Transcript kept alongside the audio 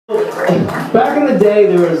Back in the day,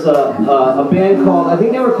 there was a band called, I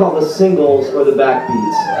think they were called the Singles or the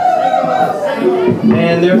Backbeats.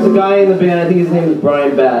 And there's a guy in the band, I think his name is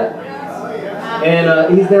Brian Batt.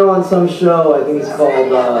 And he's now on some show, I think it's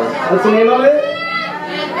called, what's the name of it?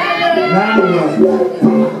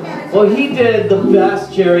 Well, he did the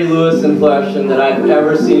best Jerry Lewis impression that I've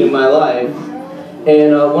ever seen in my life.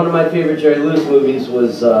 And one of my favorite Jerry Lewis movies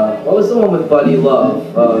was, what was the one with Buddy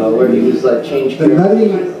Love, where he was like changed The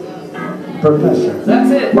Nutty Professor. That's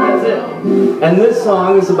it, that's it. And this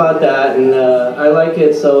song is about that, and I like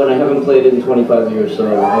it so, and I haven't played it in 25 years, so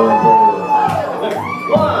I want to play it.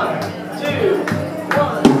 1, 2,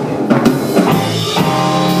 1, 2.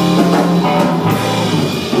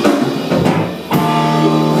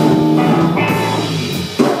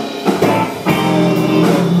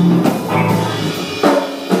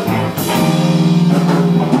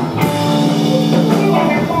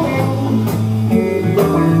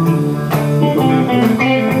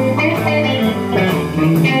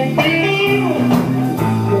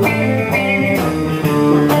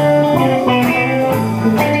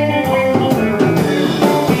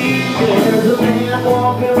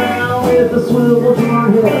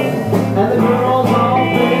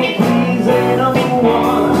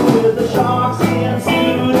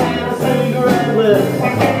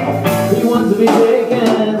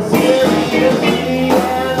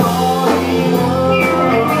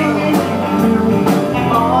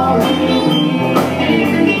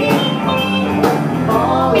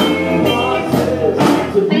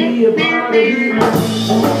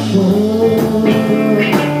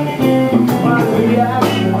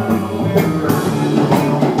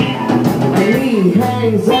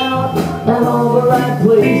 Hangs out at all the right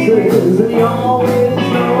places, and he always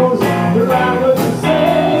knows the right what to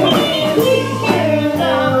say. He's standing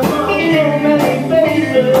out among so many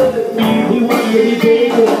faces. He wants to be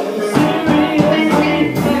taken seriously,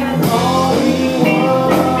 and all he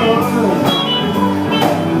wants,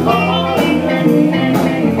 all he needs,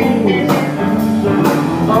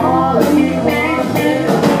 all he wants is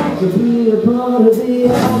to be a part of the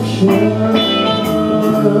action.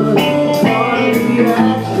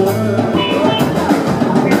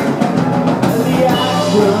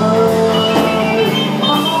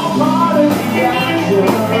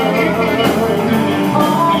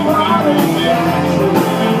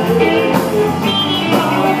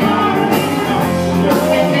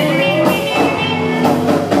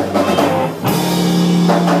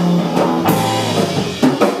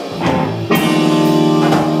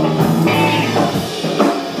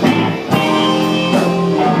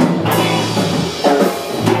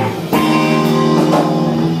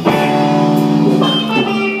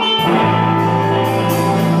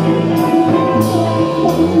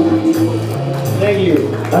 Thank you.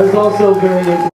 I was also very